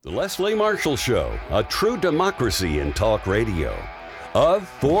The Leslie Marshall Show, a true democracy in talk radio. Of,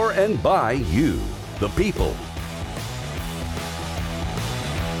 for, and by you, the people.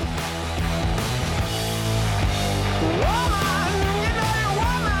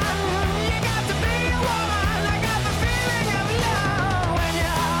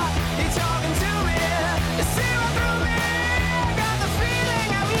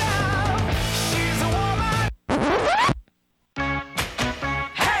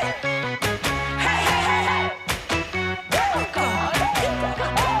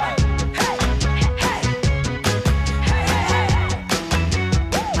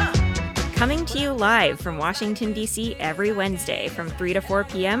 Coming to you live from Washington, D.C. every Wednesday from 3 to 4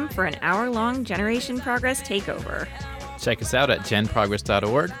 p.m. for an hour-long Generation Progress takeover. Check us out at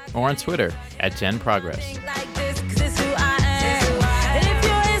genprogress.org or on Twitter at genprogress.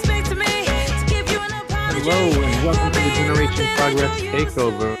 Hello and welcome to the Generation Progress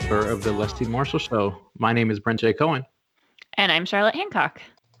takeover of the Leslie Marshall Show. My name is Brent J. Cohen. And I'm Charlotte Hancock.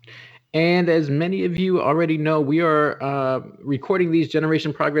 And as many of you already know, we are recording these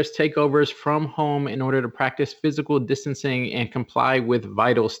Generation Progress takeovers from home in order to practice physical distancing and comply with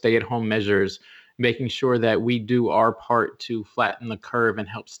vital stay-at-home measures, making sure that we do our part to flatten the curve and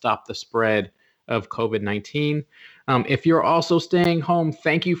help stop the spread of COVID-19. If you're also staying home,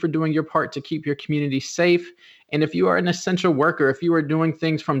 thank you for doing your part to keep your community safe. And if you are an essential worker, if you are doing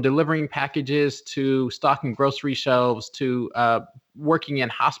things from delivering packages to stocking grocery shelves to working in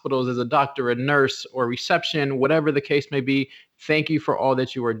hospitals as a doctor, a nurse, or reception, whatever the case may be, thank you for all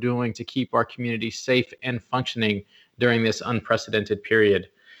that you are doing to keep our community safe and functioning during this unprecedented period.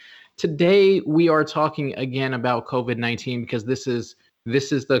 Today, we are talking again about COVID-19 because this is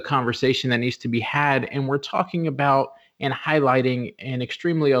the conversation that needs to be had. And we're talking about and highlighting an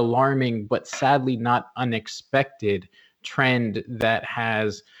extremely alarming, but sadly not unexpected trend that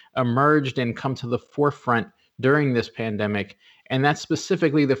has emerged and come to the forefront during this pandemic. And that's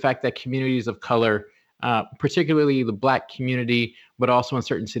specifically the fact that communities of color, particularly the Black community, but also in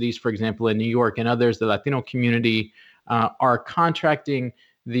certain cities, for example, in New York and others, the Latino community, are contracting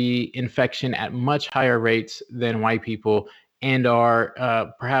the infection at much higher rates than white people, and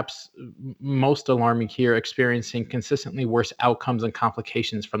are perhaps most alarming here, experiencing consistently worse outcomes and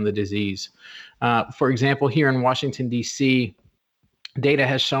complications from the disease. For example, here in Washington, D.C., data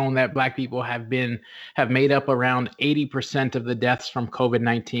has shown that Black people have made up around 80% of the deaths from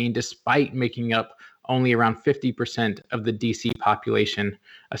COVID-19, despite making up only around 50% of the DC population.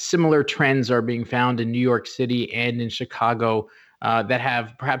 Similar trends are being found in New York City and in Chicago that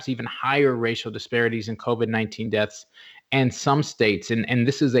have perhaps even higher racial disparities in COVID-19 deaths. And some states, and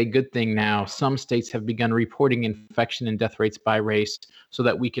this is a good thing now, some states have begun reporting infection and death rates by race so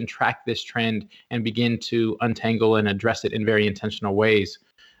that we can track this trend and begin to untangle and address it in very intentional ways.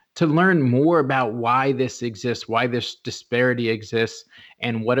 To learn more about why this exists, why this disparity exists,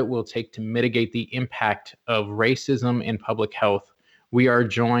 and what it will take to mitigate the impact of racism in public health, we are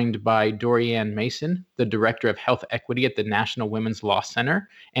joined by Dorianne Mason, the Director of Health Equity at the National Women's Law Center,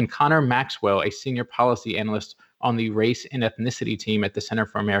 and Connor Maxwell, a Senior Policy Analyst on the Race and Ethnicity team at the Center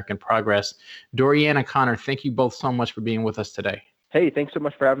for American Progress. Dorianne and Connor, thank you both so much for being with us today. Hey, thanks so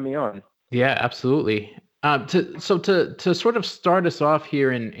much for having me on. Yeah, absolutely. To sort of start us off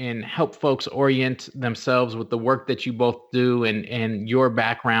here and help folks orient themselves with the work that you both do and your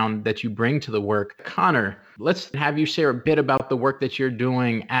background that you bring to the work. Connor, let's have you share a bit about the work that you're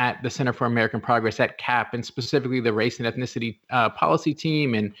doing at the Center for American Progress at CAP, and specifically the Race and Ethnicity policy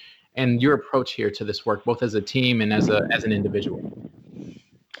team and your approach here to this work, both as a team and as an individual.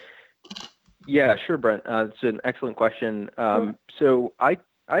 Yeah, sure, Brent. It's an excellent question. So I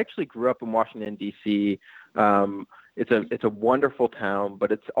actually grew up in Washington, D.C. It's a wonderful town,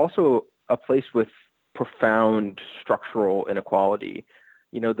 but it's also a place with profound structural inequality.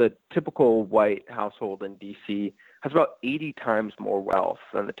 You know, the typical white household in D.C. has about 80 times more wealth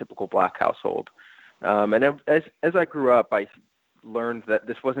than the typical Black household. And as I grew up, I learned that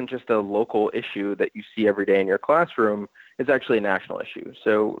this wasn't just a local issue that you see every day in your classroom. It's actually a national issue.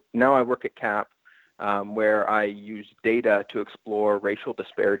 So now I work at CAP, where I use data to explore racial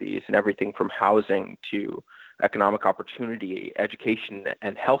disparities in everything from housing to economic opportunity, education,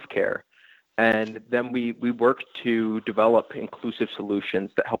 and healthcare. And then we work to develop inclusive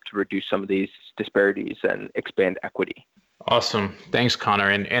solutions that help to reduce some of these disparities and expand equity. Awesome. Thanks, Connor.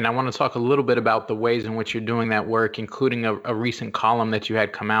 And I want to talk a little bit about the ways in which you're doing that work, including a recent column that you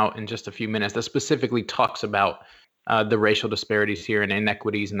had come out in just a few minutes that specifically talks about the racial disparities here and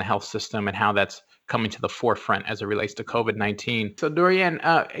inequities in the health system and how that's coming to the forefront as it relates to COVID-19. So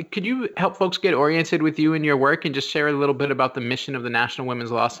Dorianne, could you help folks get oriented with you and your work and just share a little bit about the mission of the National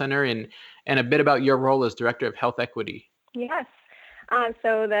Women's Law Center and a bit about your role as Director of Health Equity? Yes.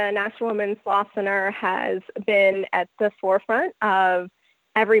 So the National Women's Law Center has been at the forefront of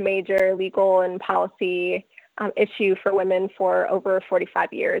every major legal and policy issue for women for over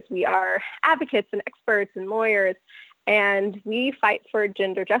 45 years. We are advocates and experts and lawyers, and we fight for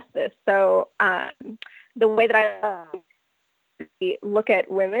gender justice. So the way that I look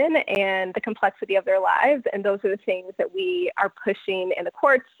at women and the complexity of their lives, and those are the things that we are pushing in the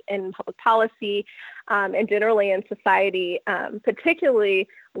courts, in public policy, and generally in society, particularly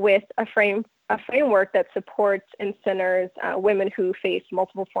with a framework that supports and centers women who face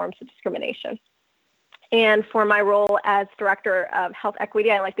multiple forms of discrimination. And for my role as Director of Health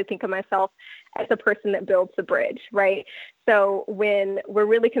Equity, I like to think of myself as the person that builds the bridge, right? So when we're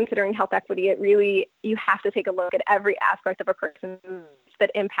really considering health equity, you have to take a look at every aspect of a person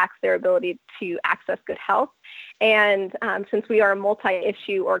that impacts their ability to access good health. And since we are a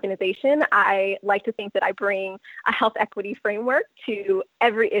multi-issue organization, I like to think that I bring a health equity framework to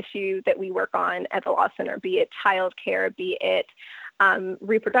every issue that we work on at the Law Center, be it child care, be it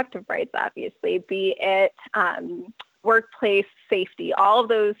reproductive rights, obviously, be it workplace safety. All of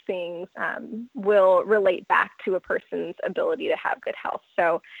those things will relate back to a person's ability to have good health.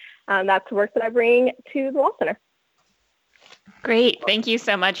 So that's the work that I bring to the Law Center. Great. Thank you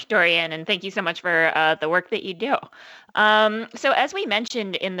so much, Dorianne, and thank you so much for the work that you do. So as we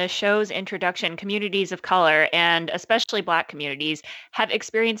mentioned in the show's introduction, communities of color, and especially Black communities, have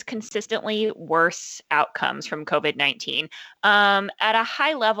experienced consistently worse outcomes from COVID-19. At a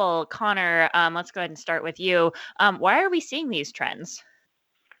high level, Connor, let's go ahead and start with you. Why are we seeing these trends?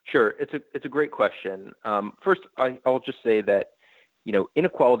 Sure. It's a great question. First, I'll just say that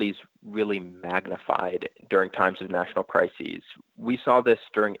inequalities really magnified during times of national crises. We saw this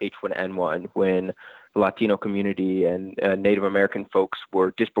during H1N1 when the Latino community and Native American folks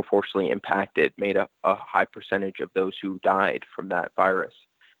were disproportionately impacted, made up a high percentage of those who died from that virus.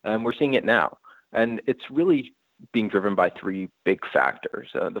 And we're seeing it now. And it's really being driven by three big factors.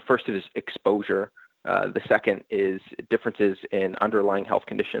 The first is exposure. The second is differences in underlying health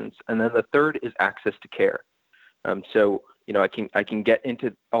conditions. And then the third is access to care. So I can get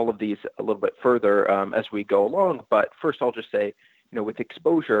into all of these a little bit further as we go along. But first, I'll just say, with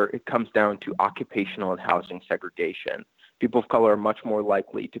exposure, it comes down to occupational and housing segregation. People of color are much more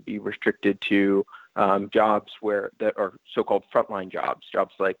likely to be restricted to jobs that are so-called frontline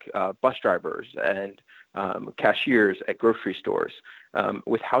jobs like bus drivers and cashiers at grocery stores.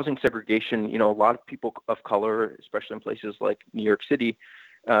 With housing segregation, a lot of people of color, especially in places like New York City,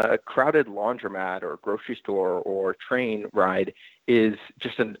 a crowded laundromat or grocery store or train ride is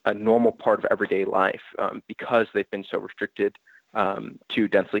just a normal part of everyday life because they've been so restricted to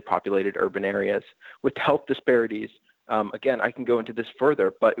densely populated urban areas. With health disparities, again, I can go into this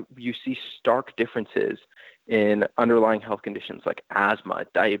further, but you see stark differences in underlying health conditions like asthma,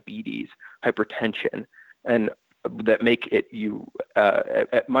 diabetes, hypertension, and that make you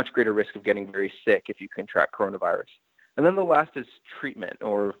at much greater risk of getting very sick if you contract coronavirus. And then the last is treatment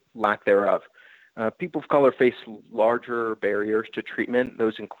or lack thereof. People of color face larger barriers to treatment.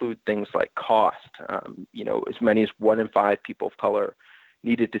 Those include things like cost. As many as 1 in 5 people of color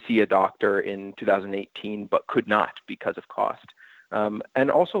needed to see a doctor in 2018, but could not because of cost. And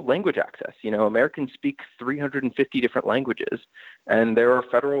also language access. Americans speak 350 different languages, and there are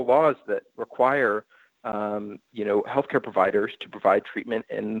federal laws that require healthcare providers to provide treatment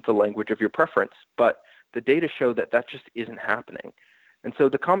in the language of your preference. But the data show that just isn't happening. And so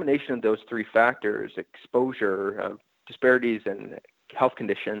the combination of those three factors, exposure, disparities in health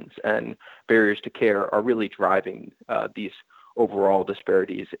conditions, and barriers to care are really driving these overall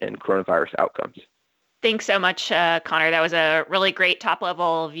disparities in coronavirus outcomes. Thanks so much, Connor. That was a really great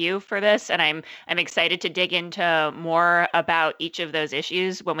top-level view for this, and I'm excited to dig into more about each of those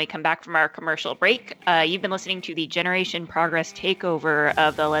issues when we come back from our commercial break. You've been listening to the Generation Progress takeover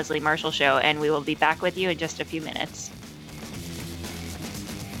of the Leslie Marshall Show, and we will be back with you in just a few minutes.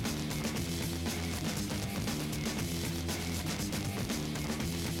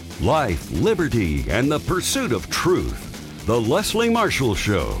 Life, liberty, and the pursuit of truth. The Leslie Marshall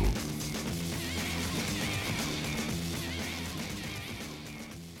Show.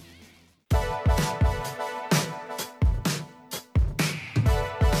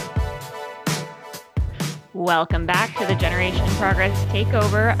 Welcome back to the Generation Progress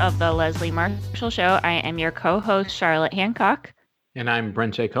takeover of the Leslie Marshall Show. I am your co-host, Charlotte Hancock. And I'm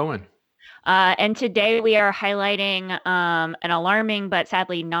Brent J. Cohen. And today we are highlighting an alarming but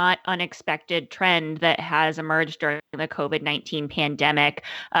sadly not unexpected trend that has emerged during the COVID-19 pandemic.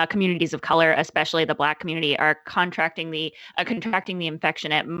 Communities of color, especially the Black community, are contracting the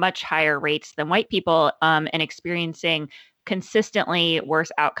infection at much higher rates than white people, and experiencing consistently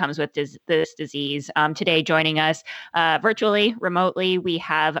worse outcomes with this disease. Today, joining us virtually, remotely, we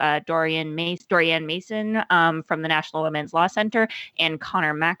have Dorian Mason from the National Women's Law Center and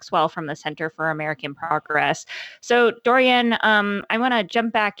Connor Maxwell from the Center for American Progress. So, Dorian, I want to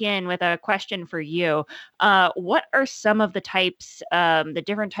jump back in with a question for you. What are some of the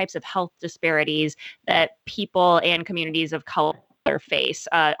different types of health disparities that people and communities of color face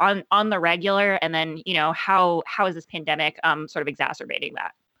on the regular, and then how is this pandemic sort of exacerbating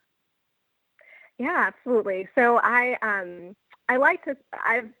that? Yeah, absolutely. So I've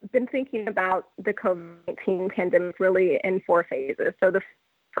been thinking about the COVID-19 pandemic really in 4 phases. So the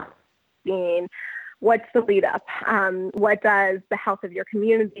first being, what's the lead up? What does the health of your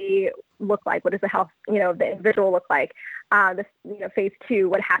community look like? What does the health, of the individual look like? Phase 2,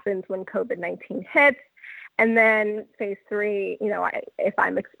 what happens when COVID-19 hits? And then phase 3, if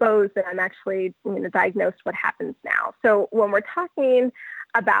I'm exposed and I'm actually diagnosed, what happens now? So when we're talking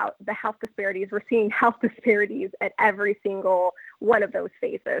about the health disparities, we're seeing health disparities at every single one of those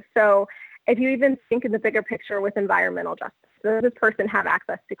phases. So if you even think in the bigger picture with environmental justice, does this person have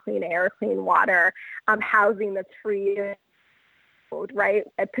access to clean air, clean water, housing that's free, right?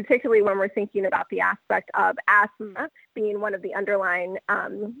 Particularly when we're thinking about the aspect of asthma being one of the underlying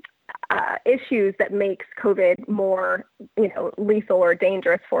issues that makes COVID more, lethal or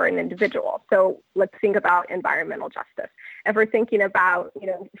dangerous for an individual. So let's think about environmental justice. If we're thinking about,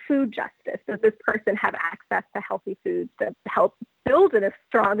 food justice, does this person have access to healthy foods that help build a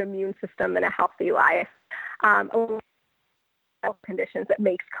strong immune system and a healthy life? Health conditions that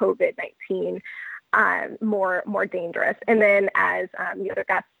makes COVID-19 more dangerous. And then as the other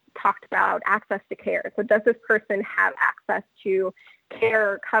guests talked about, access to care. So does this person have access to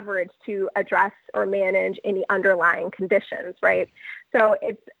care coverage to address or manage any underlying conditions, right? So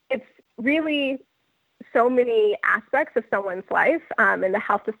it's really so many aspects of someone's life and the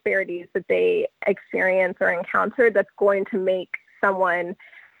health disparities that they experience or encounter that's going to make someone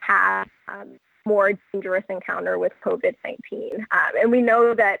have more dangerous encounter with COVID-19. And we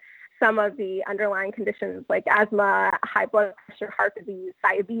know that some of the underlying conditions like asthma, high blood pressure, heart disease,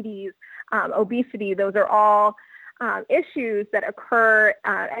 diabetes, obesity, those are all issues that occur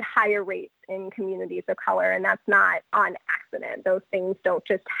at higher rates in communities of color, and that's not on accident. Those things don't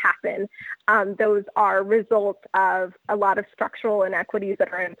just happen. Those are results of a lot of structural inequities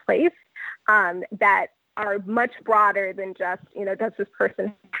that are in place that are much broader than just, does this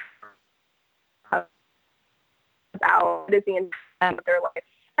person have about what is the impact of their life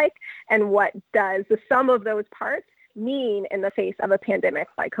like, and what does the sum of those parts mean in the face of a pandemic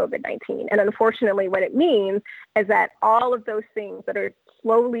like COVID-19. And unfortunately, what it means is that all of those things that are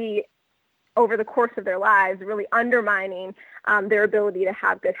slowly over the course of their lives really undermining their ability to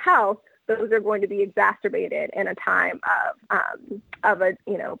have good health, those are going to be exacerbated in a time of a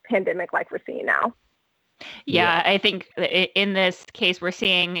pandemic like we're seeing now. Yeah, I think in this case, we're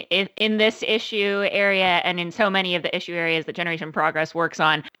seeing in this issue area and in so many of the issue areas that Generation Progress works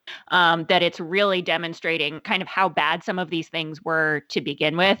on, that it's really demonstrating kind of how bad some of these things were to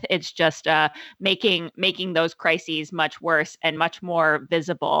begin with. It's just making those crises much worse and much more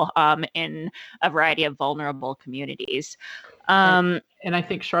visible in a variety of vulnerable communities. And I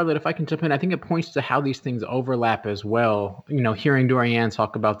think, Charlotte, if I can jump in, I think it points to how these things overlap as well. Hearing Dorian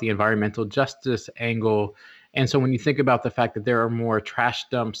talk about the environmental justice angle. And so when you think about the fact that there are more trash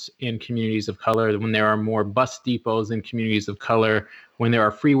dumps in communities of color, when there are more bus depots in communities of color, when there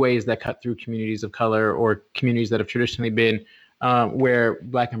are freeways that cut through communities of color or communities that have traditionally been where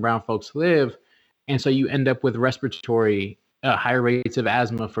Black and brown folks live. And so you end up with respiratory, higher rates of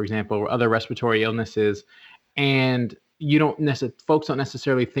asthma, for example, or other respiratory illnesses. And folks don't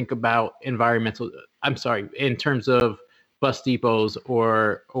necessarily think about in terms of bus depots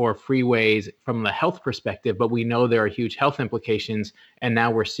or freeways from the health perspective, but we know there are huge health implications, and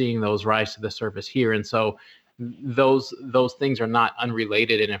now we're seeing those rise to the surface here. And so those things are not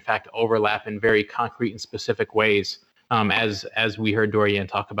unrelated, and in fact overlap in very concrete and specific ways, as we heard Dorian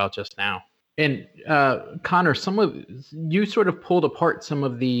talk about just now. And Connor, you sort of pulled apart some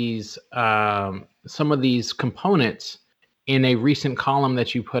of these components in a recent column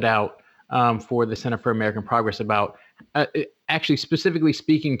that you put out for the Center for American Progress about actually specifically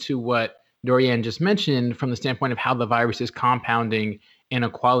speaking to what Dorian just mentioned from the standpoint of how the virus is compounding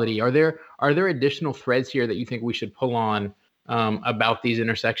inequality. Are there additional threads here that you think we should pull on about these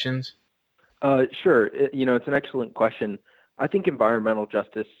intersections? Sure. It's an excellent question. I think environmental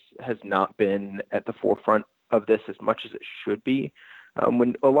justice has not been at the forefront of this as much as it should be.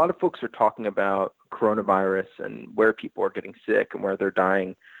 When a lot of folks are talking about coronavirus and where people are getting sick and where they're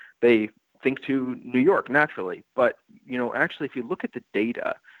dying, they think to New York naturally. But, actually, if you look at the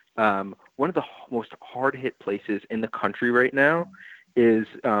data, one of the most hard-hit places in the country right now is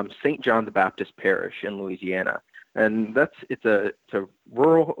St. John the Baptist Parish in Louisiana. And it's a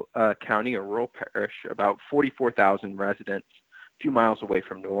rural county, a rural parish, about 44,000 residents, a few miles away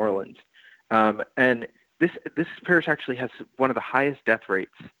from New Orleans. And this parish actually has one of the highest death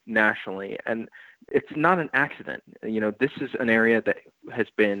rates nationally, and it's not an accident. This is an area that has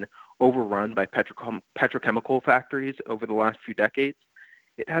been overrun by petrochemical factories over the last few decades.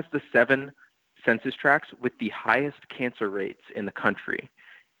 It has the 7 census tracts with the highest cancer rates in the country.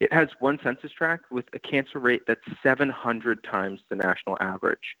 It has one census tract with a cancer rate that's 700 times the national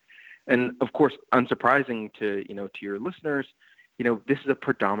average. And of course, unsurprising to your listeners, this is a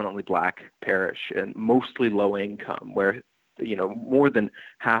predominantly Black parish and mostly low income, where more than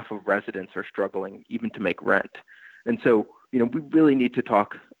half of residents are struggling even to make rent. And so we really need to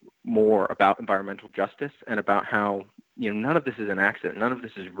talk more about environmental justice and about how none of this is an accident, none of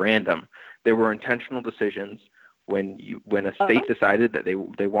this is random. There were intentional decisions when a state decided that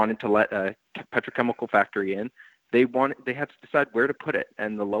they wanted to let a petrochemical factory in. They had to decide where to put it,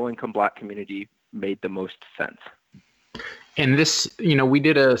 and the low income Black community made the most sense. And this, we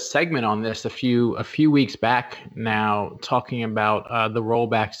did a segment on this a few weeks back now, talking about the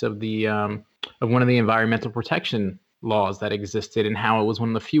rollbacks of of one of the environmental protection laws that existed, and how it was one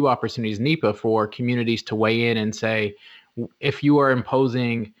of the few opportunities, NEPA, for communities to weigh in and say, if you are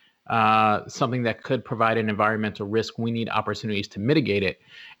imposing something that could provide an environmental risk, we need opportunities to mitigate it.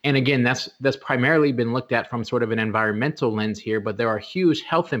 And again, that's primarily been looked at from sort of an environmental lens here, but there are huge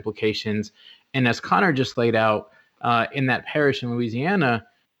health implications. And as Connor just laid out, in that parish in Louisiana,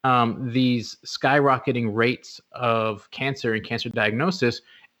 these skyrocketing rates of cancer and cancer diagnosis.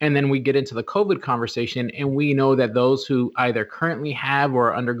 And then we get into the COVID conversation, and we know that those who either currently have or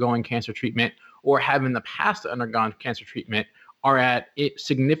are undergoing cancer treatment or have in the past undergone cancer treatment are at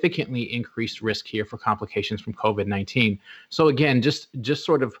significantly increased risk here for complications from COVID-19. So again, just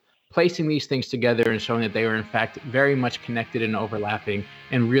sort of placing these things together and showing that they are in fact very much connected and overlapping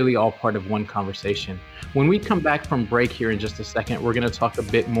and really all part of one conversation. When we come back from break here in just a second, we're going to talk a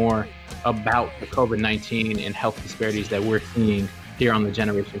bit more about the COVID-19 and health disparities that we're seeing here on the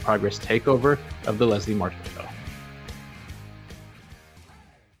Generation Progress takeover of the Leslie Marshall Show.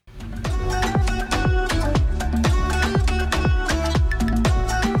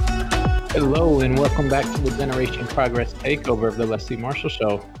 Hello, and welcome back to the Generation Progress takeover of the Leslie Marshall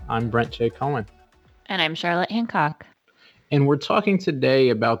Show. I'm Brent J. Cohen. And I'm Charlotte Hancock. And we're talking today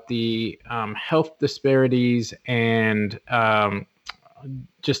about the health disparities and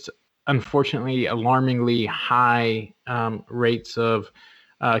just unfortunately alarmingly high rates of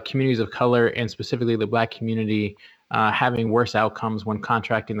communities of color, and specifically the Black community, having worse outcomes when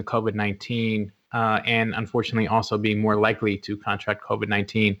contracting the COVID-19. And unfortunately also being more likely to contract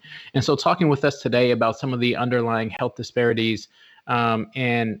COVID-19. And so talking with us today about some of the underlying health disparities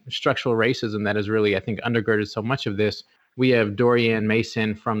and structural racism that has really, I think, undergirded so much of this, we have Dorianne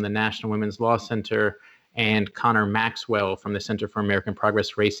Mason from the National Women's Law Center and Connor Maxwell from the Center for American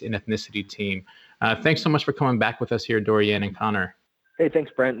Progress Race and Ethnicity team. Thanks so much for coming back with us here, Dorianne and Connor. Hey, thanks,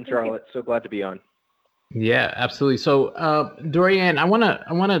 Brent and Charlotte. So glad to be on. Yeah, absolutely. So Dorianne, I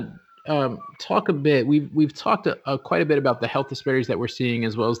want to talk a bit. We've talked quite a bit about the health disparities that we're seeing,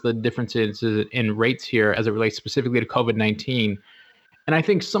 as well as the differences in rates here as it relates specifically to COVID-19. And I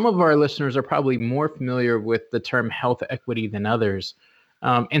think some of our listeners are probably more familiar with the term health equity than others.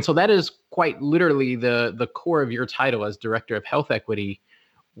 And so that is quite literally the core of your title as Director of Health Equity.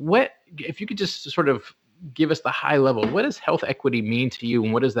 What, if you could just sort of give us the high level, what does health equity mean to you,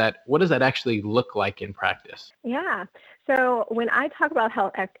 and what does that actually look like in practice? Yeah. So when I talk about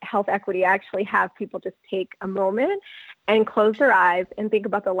health equity, I actually have people just take a moment and close their eyes and think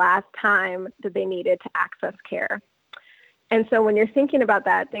about the last time that they needed to access care. And so when you're thinking about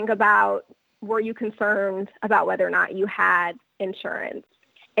that, think about, were you concerned about whether or not you had insurance?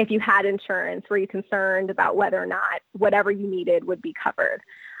 If you had insurance, were you concerned about whether or not whatever you needed would be covered?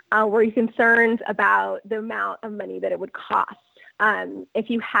 Were you concerned about the amount of money that it would cost? If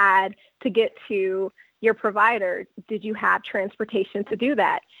you had to get to your provider, did you have transportation to do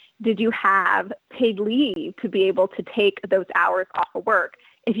that? Did you have paid leave to be able to take those hours off of work?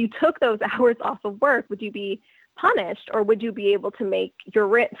 If you took those hours off of work, would you be punished, or would you be able to make your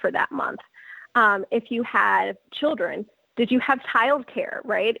rent for that month? If you had children, Did you have childcare,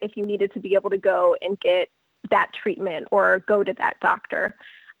 right? If you needed to be able to go and get that treatment or go to that doctor.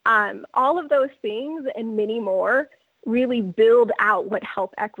 All of those things and many more really build out what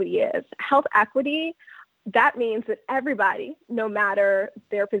health equity is. Health equity, that means that everybody, no matter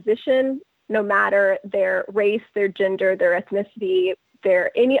their position, no matter their race, their gender, their ethnicity,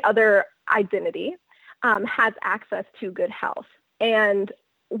 their any other identity, has access to good health. And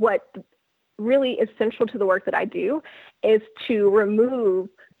what really is central to the work that I do is to remove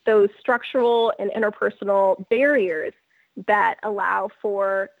those structural and interpersonal barriers that allow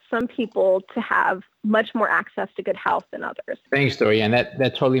for some people to have much more access to good health than others. Thanks, Dorian.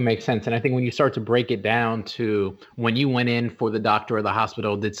 That totally makes sense. And I think when you start to break it down to when you went in for the doctor or the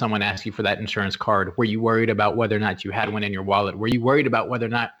hospital, did someone ask you for that insurance card? Were you worried about whether or not you had one in your wallet? Were you worried about whether or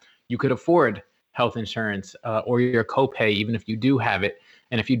not you could afford health insurance or your copay, even if you do have it?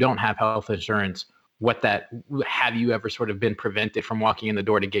 And if you don't have health insurance, have you ever sort of been prevented from walking in the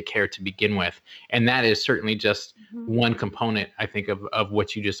door to get care to begin with? And that is certainly just one component, I think, of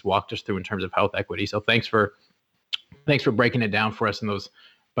what you just walked us through in terms of health equity. So thanks for breaking it down for us in those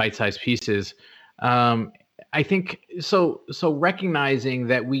bite-sized pieces. I think so recognizing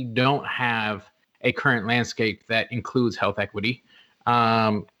that we don't have a current landscape that includes health equity.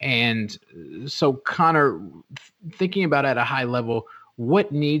 And so Connor, thinking about at a high level,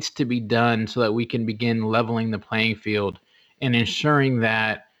 what needs to be done so that we can begin leveling the playing field and ensuring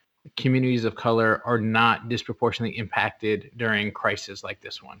that communities of color are not disproportionately impacted during crises like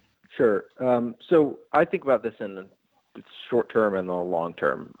this one? Sure. So I think about this in the short term and the long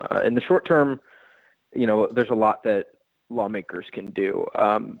term. In the short term, there's a lot that lawmakers can do.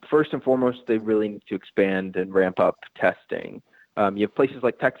 First and foremost, they really need to expand and ramp up testing. You have places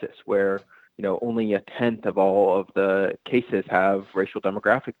like Texas where only 1/10 of all of the cases have racial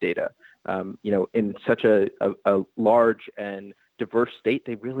demographic data. In such a large and diverse state,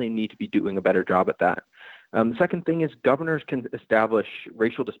 they really need to be doing a better job at that. The second thing is governors can establish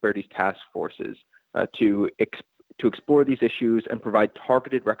racial disparities task forces to explore these issues and provide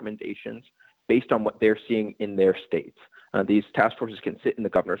targeted recommendations based on what they're seeing in their states. These task forces can sit in the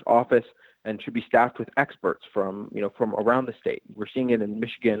governor's office and should be staffed with experts from around the state. We're seeing it in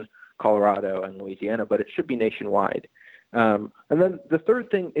Michigan, Colorado, and Louisiana, but it should be nationwide. And then the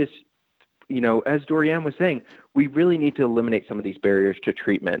third thing is, as Dorian was saying, we really need to eliminate some of these barriers to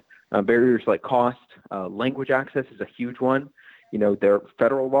treatment. Barriers like cost, language access is a huge one. There are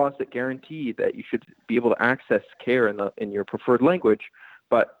federal laws that guarantee that you should be able to access care in your preferred language,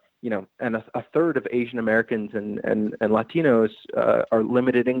 but and a third of Asian Americans and Latinos are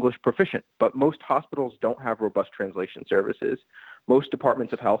limited English proficient, but most hospitals don't have robust translation services. Most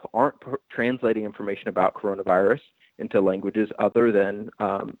departments of health aren't translating information about coronavirus into languages other than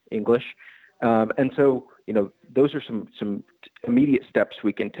English. And so, those are some immediate steps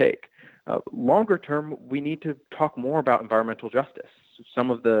we can take. Longer term, we need to talk more about environmental justice. Some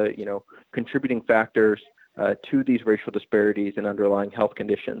of the, contributing factors to these racial disparities and underlying health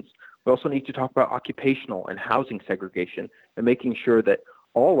conditions. We also need to talk about occupational and housing segregation and making sure that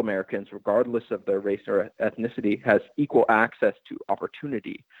all Americans, regardless of their race or ethnicity, has equal access to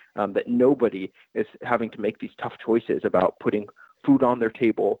opportunity, that nobody is having to make these tough choices about putting food on their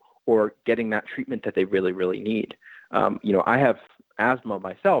table or getting that treatment that they really, really need. I have asthma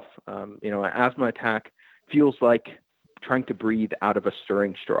myself. An asthma attack feels like trying to breathe out of a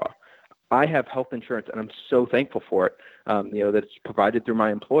stirring straw. I have health insurance, and I'm so thankful for it, that it's provided through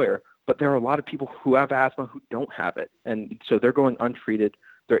my employer. But there are a lot of people who have asthma who don't have it. And so they're going untreated.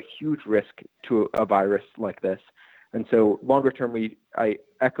 They're at huge risk to a virus like this. And so longer term, I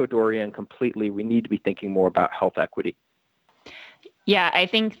echo Dorian completely. We need to be thinking more about health equity. Yeah, I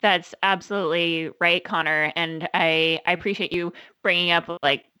think that's absolutely right, Connor. And I appreciate you bringing up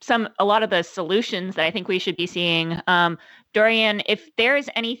a lot of the solutions that I think we should be seeing. Dorian, if there's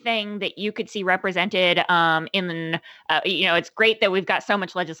anything that you could see represented it's great that we've got so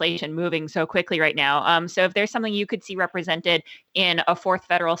much legislation moving so quickly right now. So if there's something you could see represented in a fourth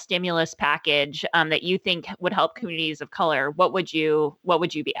federal stimulus package that you think would help communities of color, what would you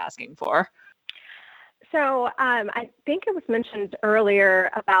be asking for? So I think it was mentioned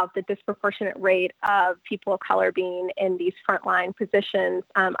earlier about the disproportionate rate of people of color being in these frontline positions.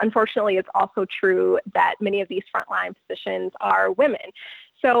 Unfortunately, it's also true that many of these frontline positions are women.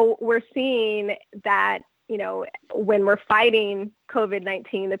 So we're seeing that, when we're fighting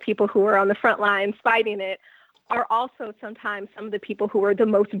COVID-19, the people who are on the front lines fighting it are also sometimes some of the people who are the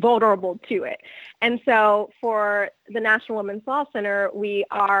most vulnerable to it. And so for the National Women's Law Center, we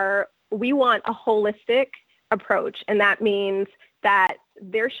want a holistic approach, and that means that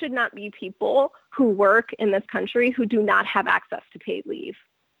there should not be people who work in this country who do not have access to paid leave.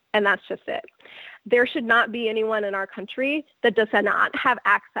 And that's just it. There should not be anyone in our country that does not have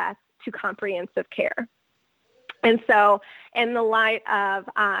access to comprehensive care. And so in the light of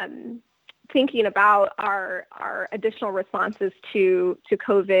thinking about our additional responses to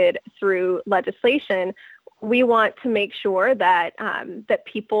COVID through legislation, we want to make sure that that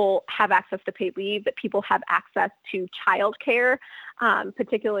people have access to paid leave, that people have access to childcare,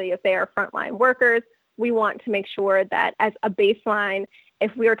 particularly if they are frontline workers. We want to make sure that as a baseline,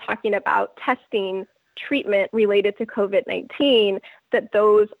 if we are talking about testing, treatment related to COVID-19, that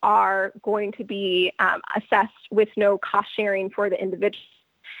those are going to be assessed with no cost sharing for the individual.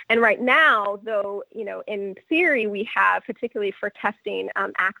 And right now, though, in theory, we have, particularly for testing,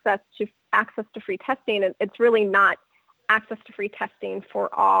 access to free testing. It's really not access to free testing for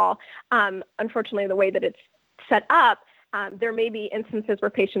all. Unfortunately, the way that it's set up, there may be instances where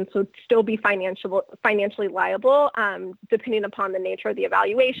patients would still be financially liable, depending upon the nature of the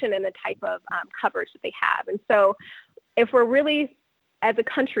evaluation and the type of coverage that they have. And so if we're really, as a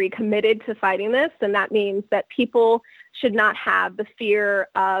country, committed to fighting this, then that means that people should not have the fear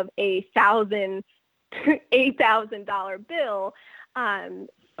of a $8,000 bill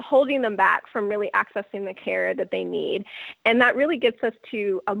holding them back from really accessing the care that they need. And that really gets us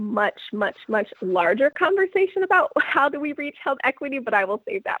to a much, much, much larger conversation about how do we reach health equity, but I will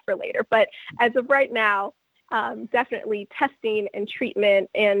save that for later. But as of right now, definitely testing and treatment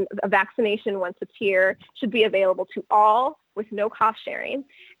and a vaccination once it's here should be available to all with no cost sharing.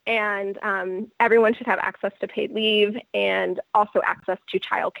 And everyone should have access to paid leave and also access to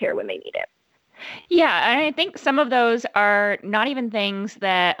childcare when they need it. Yeah, and I think some of those are not even things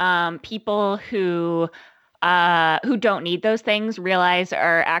that people who don't need those things realize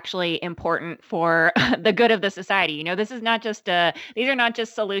are actually important for the good of the society. This is not just these are not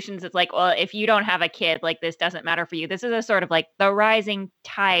just solutions. It's like, well, if you don't have a kid, like this doesn't matter for you. This is a sort of like the rising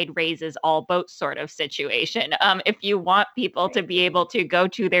tide raises all boats sort of situation. If you want people to be able to go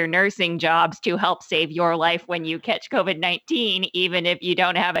to their nursing jobs to help save your life when you catch COVID-19, even if you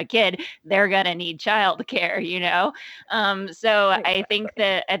don't have a kid, they're going to need childcare, So I think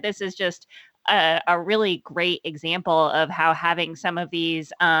that this is just a really great example of how having some of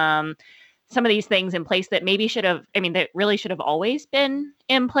these things in place that maybe that really should have always been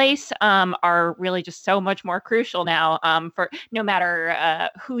in place are really just so much more crucial now for no matter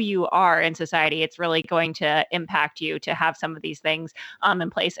who you are in society. It's really going to impact you to have some of these things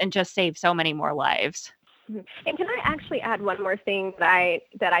in place and just save so many more lives. And can I actually add one more thing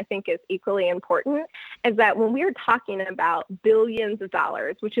that I think is equally important, is that when we're talking about billions of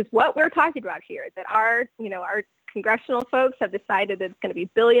dollars, which is what we're talking about here, that our congressional folks have decided that it's going to be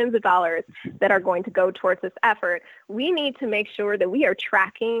billions of dollars that are going to go towards this effort, we need to make sure that we are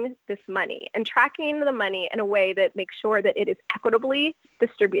tracking this money and tracking the money in a way that makes sure that it is equitably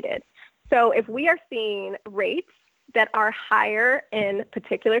distributed. So if we are seeing rates that are higher in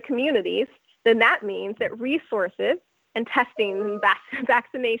particular communities, then that means that resources and testing and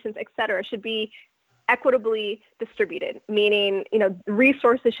vaccinations, et cetera, should be equitably distributed, meaning,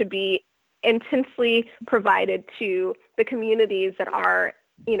 resources should be intensely provided to the communities that are,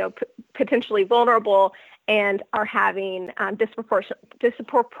 potentially vulnerable and are having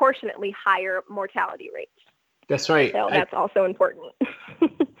disproportionately higher mortality rates. That's right. So that's also important.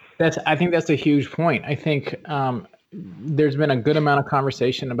 I think that's a huge point. I think there's been a good amount of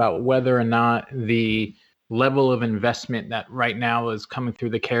conversation about whether or not the level of investment that right now is coming through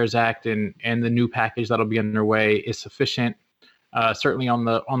the CARES Act and the new package that'll be underway is sufficient. Certainly on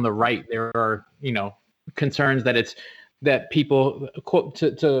the right, there are concerns that people, quote,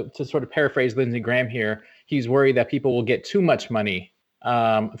 to sort of paraphrase Lindsey Graham here, he's worried that people will get too much money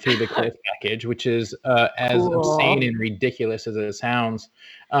through the CARES package, which is as obscene and ridiculous as it sounds.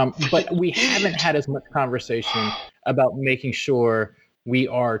 But we haven't had as much conversation about making sure we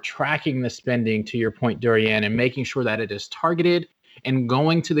are tracking the spending, to your point, Dorianne, and making sure that it is targeted and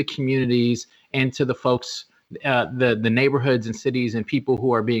going to the communities and to the folks, the neighborhoods and cities and people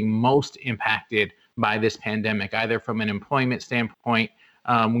who are being most impacted by this pandemic, either from an employment standpoint.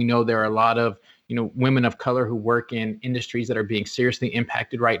 We know there are a lot of women of color who work in industries that are being seriously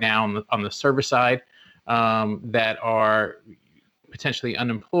impacted right now on the service side, that are potentially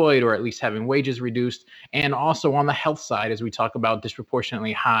unemployed or at least having wages reduced, and also on the health side as we talk about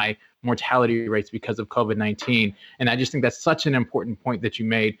disproportionately high mortality rates because of COVID-19. And I just think that's such an important point that you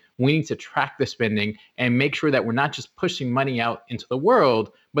made. We need to track the spending and make sure that we're not just pushing money out into the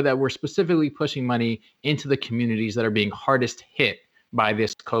world, but that we're specifically pushing money into the communities that are being hardest hit by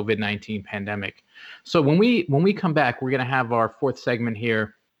this COVID-19 pandemic. So when we come back, we're going to have our fourth segment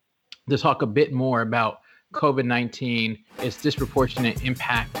here to talk a bit more about COVID-19, its disproportionate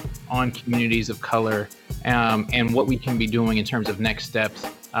impact on communities of color, and what we can be doing in terms of next steps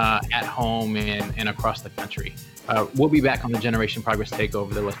at home and across the country. We'll be back on the Generation Progress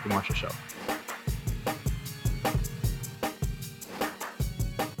Takeover, the Leslie Marshall Show.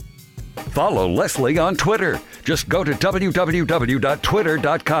 Follow Leslie on Twitter. Just go to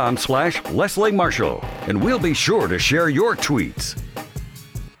www.twitter.com/Leslie Marshall, and we'll be sure to share your tweets.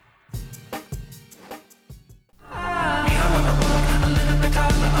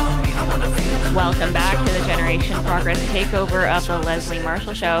 Welcome back to the Generation Progress Takeover of the Leslie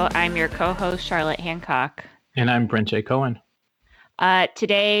Marshall Show. I'm your co-host, Charlotte Hancock. And I'm Brent J. Cohen.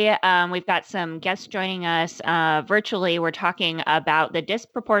 Today, we've got some guests joining us virtually. We're talking about the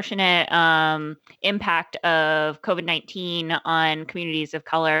disproportionate impact of COVID-19 on communities of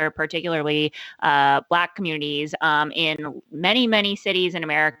color, particularly Black communities in many, many cities in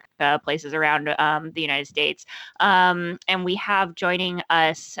America, places around the United States. And we have joining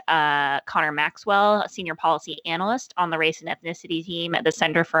us Connor Maxwell, a senior policy analyst on the race and ethnicity team at the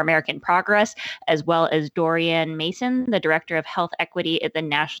Center for American Progress, as well as Dorian Mason, the director of health equity at the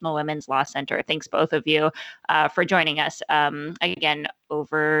National Women's Law Center. Thanks both of you for joining us again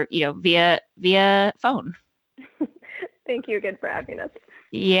over via phone. Thank you again for having us.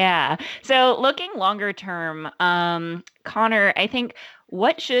 Yeah. So looking longer term, Connor, I think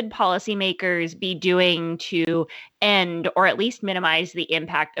what should policymakers be doing to end or at least minimize the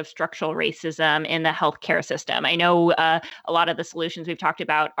impact of structural racism in the healthcare system? I know a lot of the solutions we've talked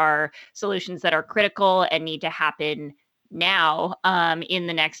about are solutions that are critical and need to happen now in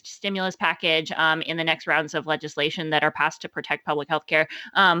the next stimulus package, in the next rounds of legislation that are passed to protect public health care.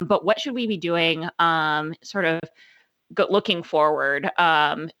 But what should we be doing looking forward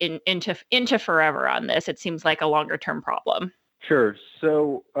into forever on this? It seems like a longer term problem. Sure.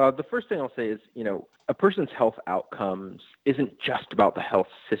 So the first thing I'll say is, a person's health outcomes isn't just about the health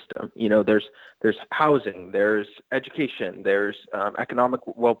system. There's housing, there's education, there's economic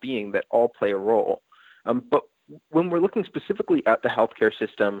well-being that all play a role. But when we're looking specifically at the healthcare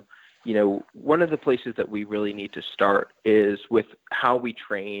system, one of the places that we really need to start is with how we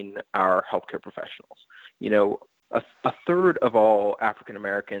train our healthcare professionals. A third of all African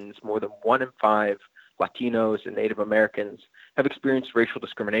Americans, more than 1 in 5 Latinos and Native Americans have experienced racial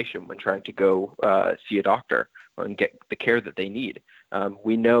discrimination when trying to go see a doctor and get the care that they need.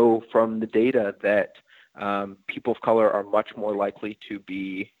 We know from the data that people of color are much more likely to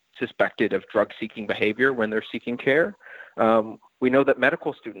be suspected of drug-seeking behavior when they're seeking care. We know that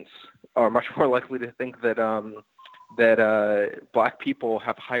medical students are much more likely to think that Black people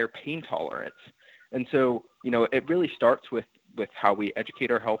have higher pain tolerance. And so, it really starts with how we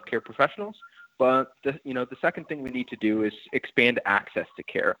educate our healthcare professionals. But the second thing we need to do is expand access to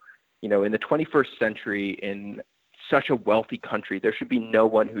care. In the 21st century, in such a wealthy country, there should be no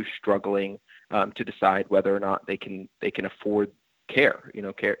one who's struggling to decide whether or not they can afford care.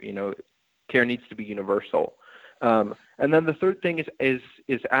 Care needs to be universal. And then the third thing is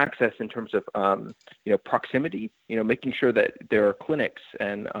access in terms of proximity. Making sure that there are clinics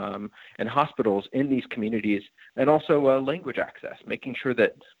and hospitals in these communities, and also language access. Making sure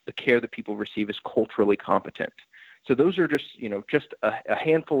that the care that people receive is culturally competent. So those are just a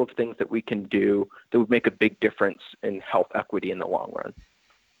handful of things that we can do that would make a big difference in health equity in the long run.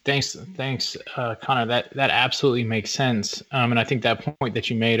 Thanks, Connor. That absolutely makes sense. And I think that point that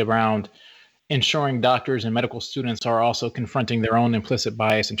you made around ensuring doctors and medical students are also confronting their own implicit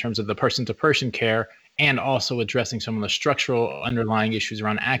bias in terms of the person-to-person care, and also addressing some of the structural underlying issues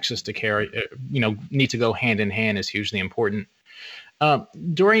around access to care, need to go hand in hand, is hugely important.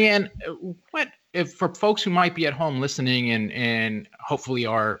 Dorian, if for folks who might be at home listening and hopefully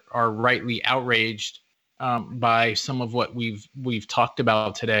are rightly outraged by some of what we've talked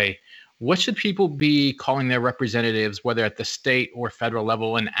about today, what should people be calling their representatives, whether at the state or federal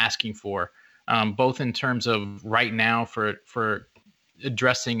level, and asking for, both in terms of right now for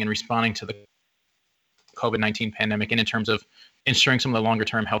addressing and responding to the COVID-19 pandemic, and in terms of ensuring some of the longer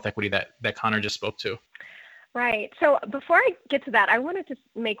term health equity that Connor just spoke to? Right. So before I get to that, I wanted to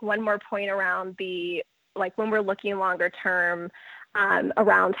make one more point around when we're looking longer term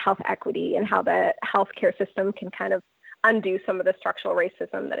around health equity and how the healthcare system can kind of undo some of the structural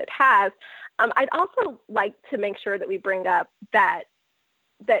racism that it has. I'd also like to make sure that we bring up that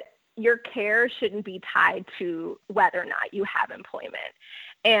your care shouldn't be tied to whether or not you have employment.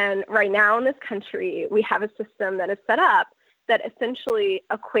 And right now in this country, we have a system that is set up that essentially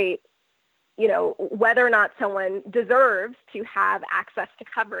equates whether or not someone deserves to have access to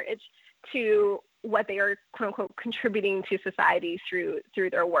coverage to what they are, quote unquote, contributing to society through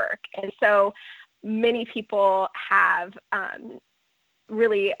their work. And so many people have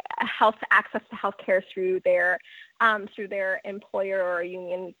really access to healthcare through their employer or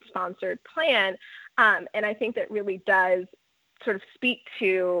union sponsored plan. And I think that really does sort of speak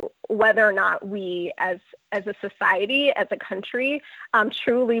to whether or not we as a society, as a country,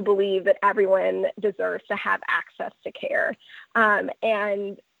 truly believe that everyone deserves to have access to care.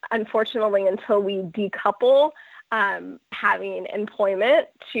 And unfortunately, until we decouple having employment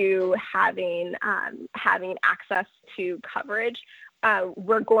to having access to coverage,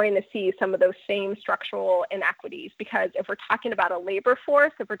 we're going to see some of those same structural inequities, because if we're talking about a labor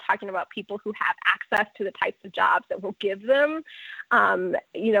force, if we're talking about people who have access to the types of jobs that will give them,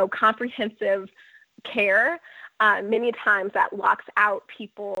 comprehensive care, many times that locks out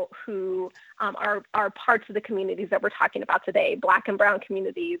people who are parts of the communities that we're talking about today, Black and Brown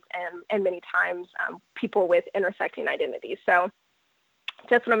communities, and many times people with intersecting identities. So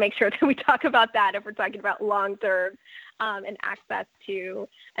just want to make sure that we talk about that if we're talking about long-term and access to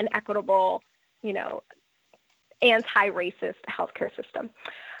an equitable, anti-racist healthcare system.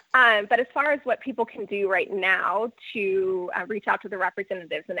 But as far as what people can do right now to reach out to the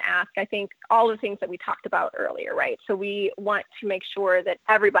representatives and ask, I think all the things that we talked about earlier, right? So we want to make sure that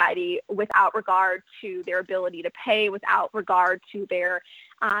everybody, without regard to their ability to pay, without regard to their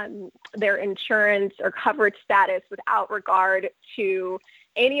insurance or coverage status, without regard to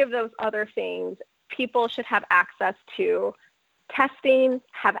any of those other things, people should have access to testing,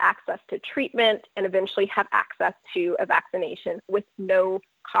 have access to treatment, and eventually have access to a vaccination with no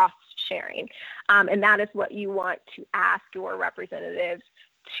cost sharing. And that is what you want to ask your representatives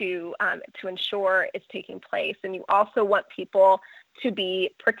to ensure is taking place. And you also want people to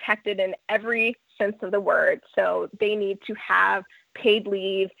be protected in every sense of the word. So they need to have paid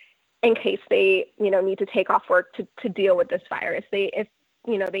leave in case they, need to take off work to deal with this virus. They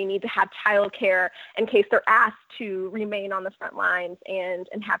need to have childcare in case they're asked to remain on the front lines and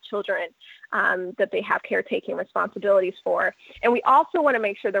have children that they have caretaking responsibilities for. And we also want to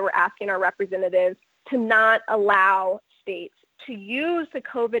make sure that we're asking our representatives to not allow states to use the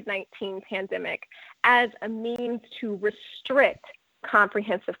COVID-19 pandemic as a means to restrict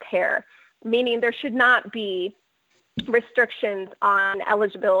comprehensive care, meaning there should not be restrictions on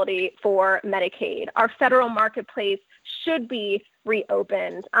eligibility for Medicaid. Our federal marketplace should be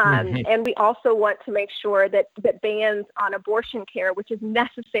reopened. And we also want to make sure that bans on abortion care, which is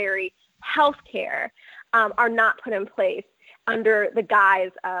necessary health care, are not put in place under the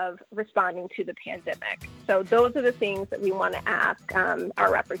guise of responding to the pandemic. So those are the things that we want to ask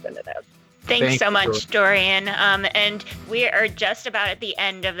our representatives. Thanks so much, Dorian. And we are just about at the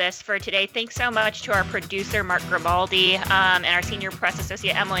end of this for today. Thanks so much to our producer, Mark Grimaldi, and our senior press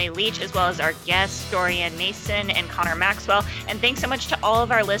associate, Emily Leach, as well as our guests, Dorian Mason and Connor Maxwell. And thanks so much to all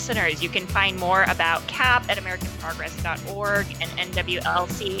of our listeners. You can find more about CAP at AmericanProgress.org and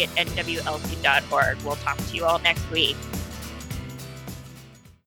NWLC at NWLC.org. We'll talk to you all next week.